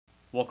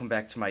Welcome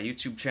back to my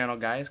YouTube channel,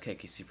 guys.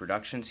 KKC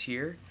Productions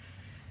here.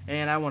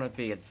 And I want to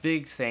pay a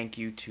big thank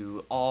you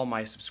to all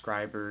my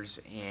subscribers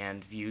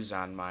and views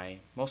on my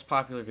most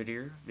popular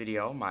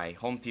video, my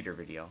home theater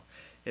video.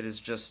 It is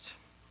just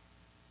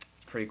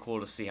pretty cool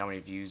to see how many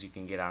views you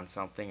can get on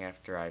something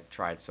after I've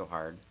tried so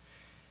hard.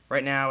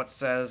 Right now it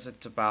says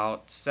it's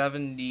about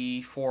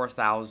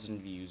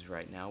 74,000 views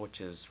right now, which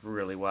is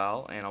really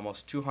well, and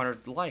almost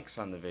 200 likes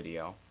on the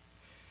video.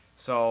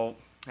 So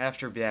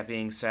after that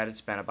being said, it's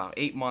been about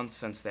 8 months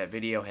since that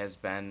video has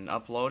been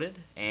uploaded,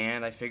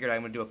 and I figured I'm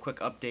going to do a quick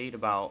update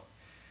about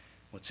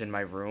what's in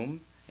my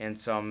room and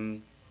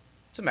some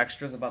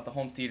extras about the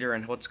home theater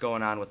and what's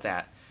going on with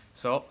that.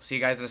 So, see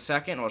you guys in a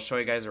second, and I'll show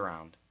you guys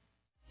around.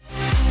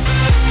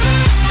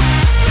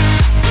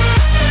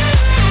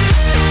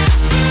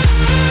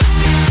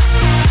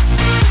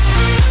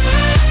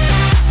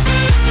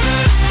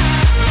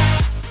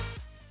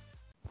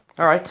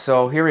 Alright,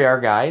 so here we are,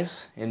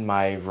 guys, in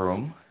my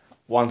room.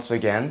 Once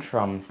again,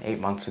 from 8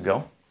 months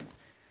ago.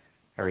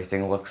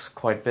 Everything looks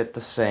quite a bit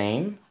the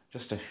same,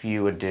 just a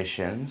few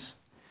additions.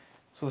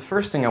 So the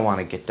first thing I want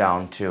to get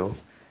down to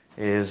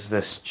is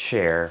this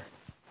chair.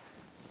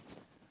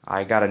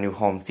 I got a new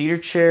home theater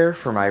chair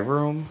for my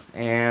room,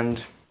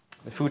 and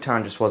the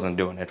futon just wasn't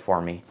doing it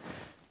for me.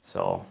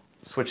 So,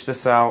 switch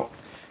this out.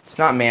 It's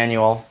not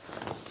manual.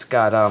 It's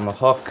got a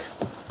hook.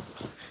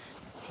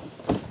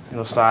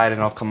 It'll slide and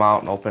it'll come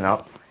out and open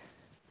up.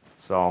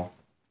 So,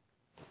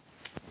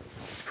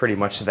 pretty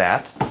much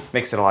that.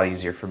 Makes it a lot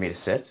easier for me to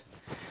sit.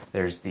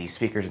 There's the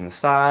speakers in the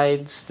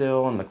sides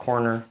still in the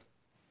corner.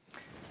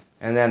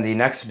 And then the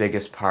next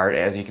biggest part,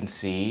 as you can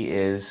see,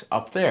 is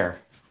up there.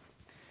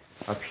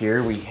 Up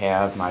here we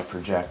have my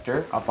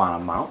projector up on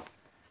a mount.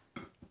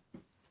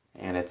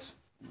 And it's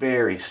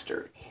very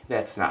sturdy.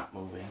 That's not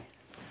moving.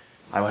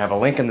 I will have a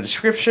link in the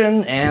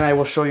description, and I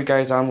will show you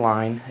guys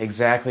online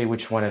exactly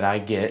which one did I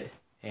get.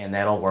 And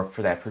that'll work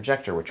for that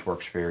projector, which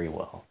works very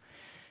well.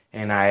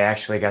 And I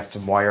actually got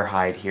some wire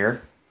hide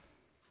here.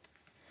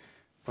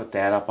 Put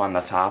that up on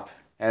the top.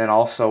 And then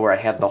also where I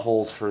had the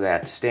holes for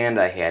that stand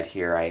I had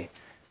here, I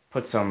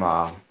put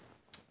some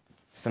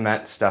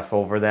cement stuff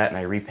over that and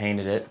I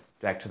repainted it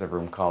back to the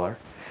room color.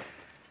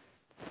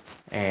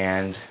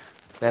 And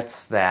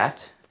that's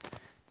that.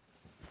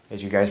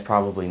 As you guys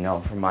probably know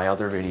from my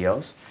other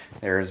videos,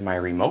 there's my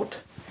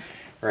remote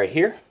right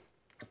here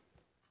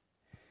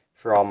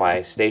for all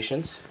my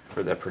stations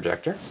for the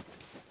projector.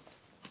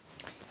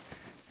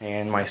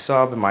 And my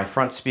sub and my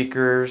front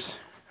speakers,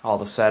 all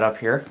the setup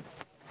here.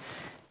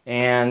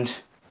 And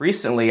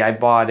recently I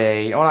bought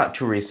well, not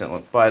too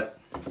recently, but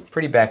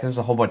pretty back, there's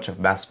a whole bunch of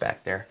mess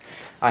back there.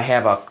 I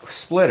have a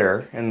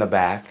splitter in the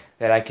back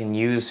that I can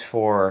use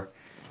for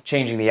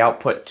changing the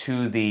output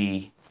to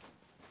the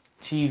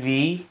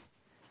TV,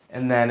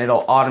 and then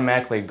it'll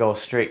automatically go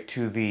straight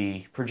to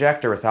the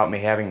projector without me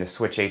having to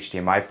switch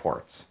HDMI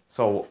ports.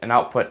 So an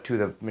output to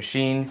the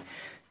machine,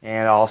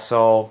 and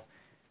also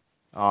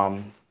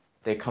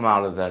they come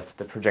out of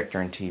the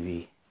projector and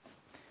TV.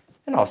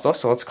 And also,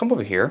 so let's come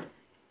over here.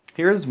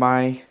 Here's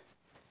my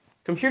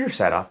computer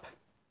setup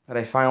that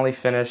I finally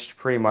finished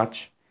pretty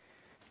much,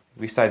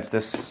 besides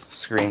this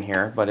screen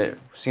here, but it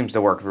seems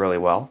to work really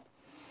well.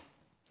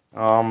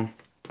 I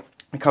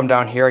come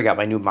down here, I got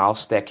my new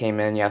mouse that came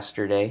in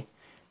yesterday,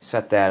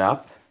 set that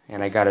up,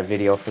 and I got a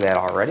video for that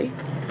already.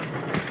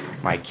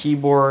 My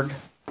keyboard,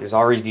 there's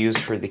all reviews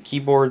for the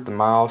keyboard, the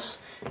mouse,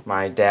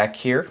 my DAC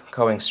here,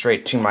 going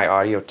straight to my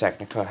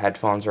Audio-Technica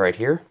headphones right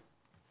here.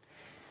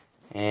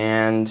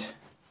 And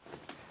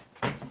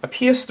a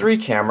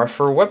PS3 camera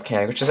for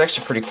webcam, which is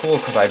actually pretty cool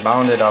because I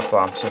mounted up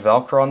some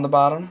Velcro on the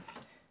bottom,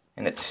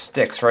 and it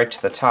sticks right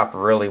to the top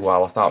really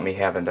well without me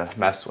having to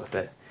mess with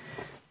it.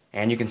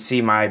 And you can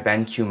see my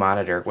Benq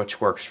monitor, which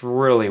works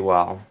really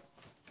well.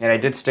 And I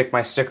did stick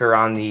my sticker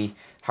on the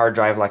hard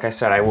drive like I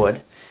said I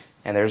would.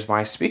 And there's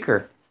my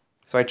speaker.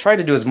 So I tried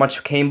to do as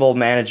much cable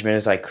management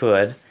as I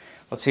could.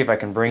 Let's see if I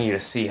can bring you to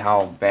see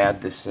how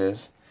bad this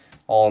is.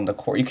 All in the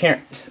core. You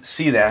can't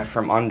see that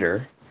from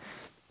under,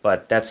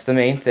 but that's the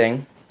main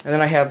thing. And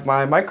then I have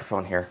my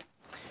microphone here.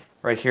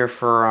 Right here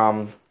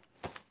for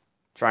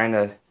trying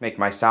to make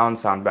my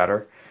sound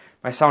better.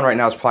 My sound right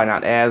now is probably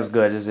not as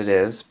good as it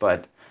is,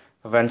 but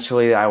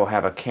eventually I will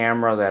have a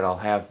camera that'll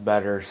have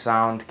better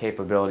sound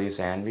capabilities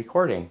and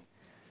recording.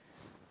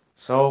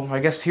 So I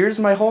guess here's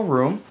my whole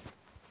room.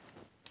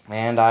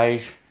 And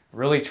I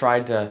really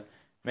tried to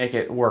make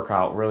it work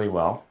out really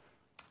well.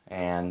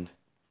 And,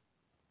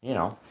 you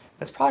know,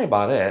 that's probably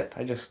about it.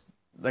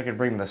 I could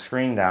bring the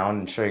screen down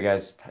and show you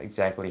guys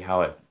exactly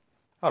how it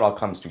all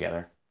comes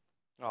together.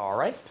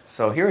 Alright,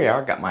 so here we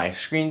are, got my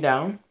screen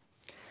down.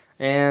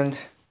 And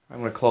I'm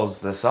going to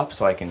close this up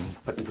so I can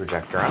put the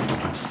projector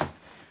on.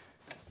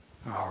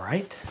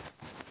 Alright,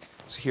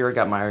 so here I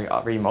got my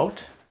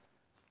remote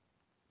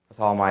with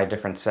all my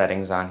different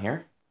settings on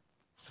here.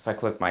 So if I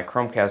click my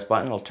Chromecast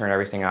button, it'll turn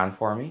everything on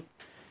for me,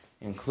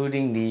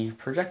 including the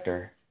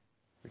projector,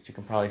 which you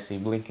can probably see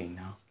blinking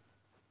now.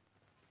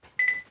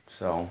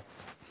 So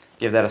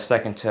give that a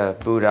second to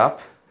boot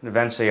up, and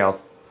eventually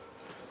I'll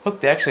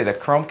hooked actually the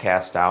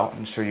Chromecast out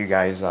and show you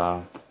guys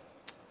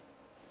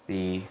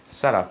the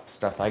setup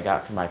stuff I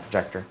got for my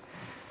projector.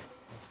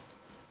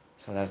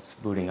 So that's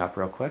booting up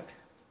real quick.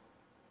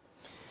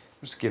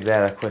 Just give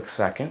that a quick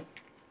second.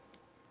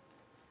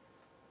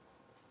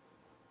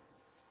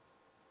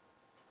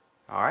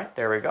 Alright,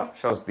 there we go.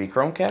 Shows the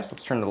Chromecast.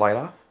 Let's turn the light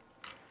off.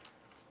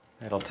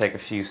 It'll take a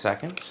few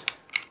seconds.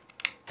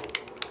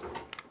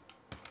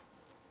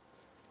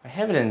 I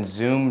have it in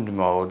zoomed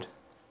mode.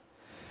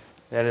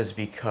 That is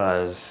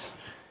because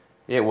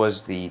it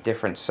was the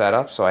different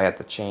setup, so I had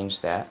to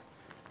change that.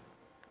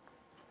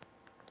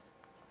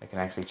 I can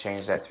actually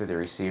change that through the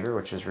receiver,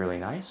 which is really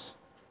nice.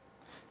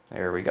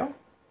 There we go.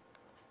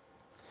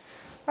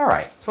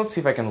 Alright, so let's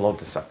see if I can load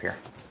this up here.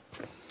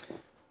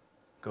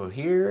 Go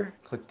here,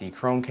 click the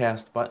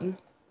Chromecast button,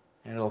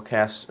 and it'll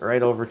cast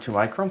right over to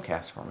my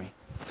Chromecast for me.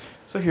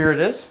 So here it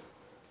is.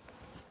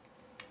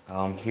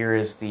 Here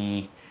is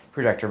the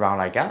projector mount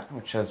I got,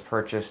 which was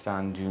purchased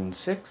on June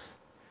 6th.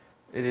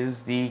 It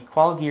is the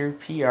Qualgear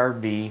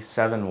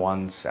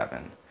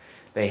PRB717.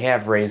 They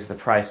have raised the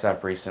price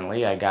up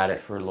recently. I got it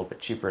for a little bit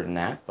cheaper than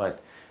that,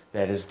 but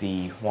that is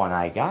the one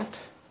I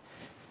got.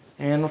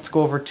 And let's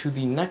go over to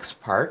the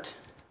next part.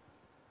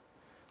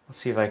 Let's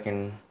see if I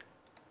can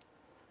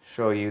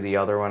show you the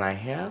other one I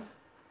have.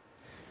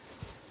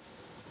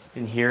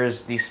 And here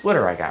is the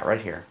splitter I got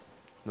right here.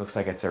 Looks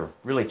like it's a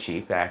really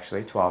cheap,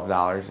 actually,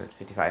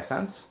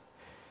 $12.55.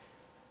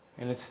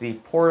 And it's the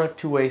Porta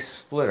two-way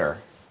splitter.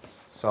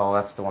 So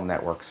that's the one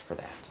that works for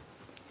that.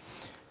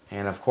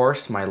 And of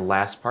course, my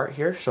last part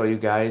here, show you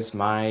guys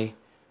my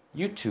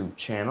YouTube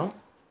channel.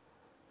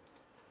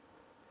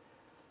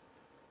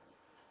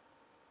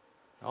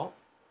 Oh,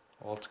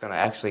 well, it's going to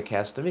actually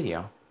cast a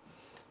video.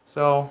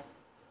 So,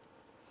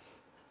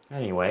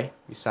 anyway,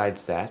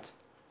 besides that,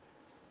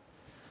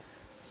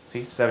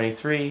 see,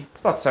 73, it's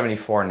about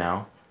 74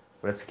 now,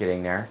 but it's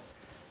getting there.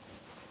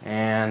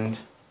 And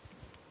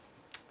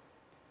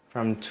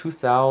from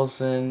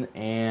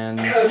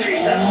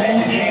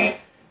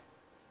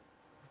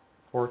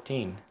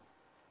 2014.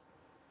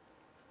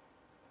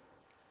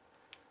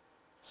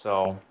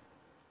 So,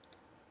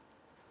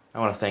 I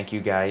want to thank you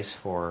guys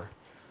for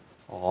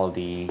all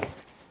the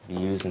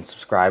views and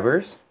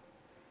subscribers,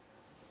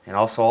 and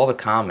also all the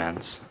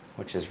comments,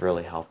 which has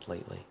really helped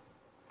lately.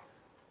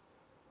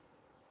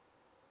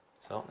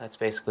 So that's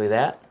basically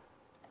that.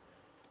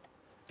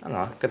 I don't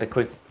know, I'm gonna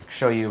quick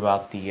show you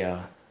about the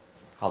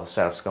how the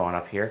setup's going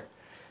up here.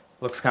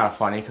 Looks kind of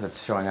funny because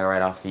it's showing it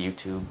right off the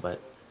YouTube,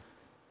 but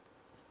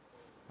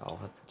I'll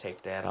have to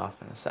take that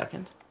off in a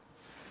second.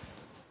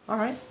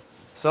 Alright,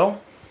 so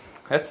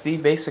that's the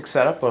basic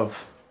setup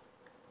of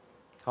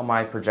how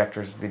my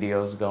projector's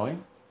video is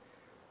going,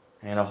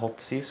 and I hope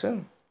to see you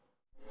soon.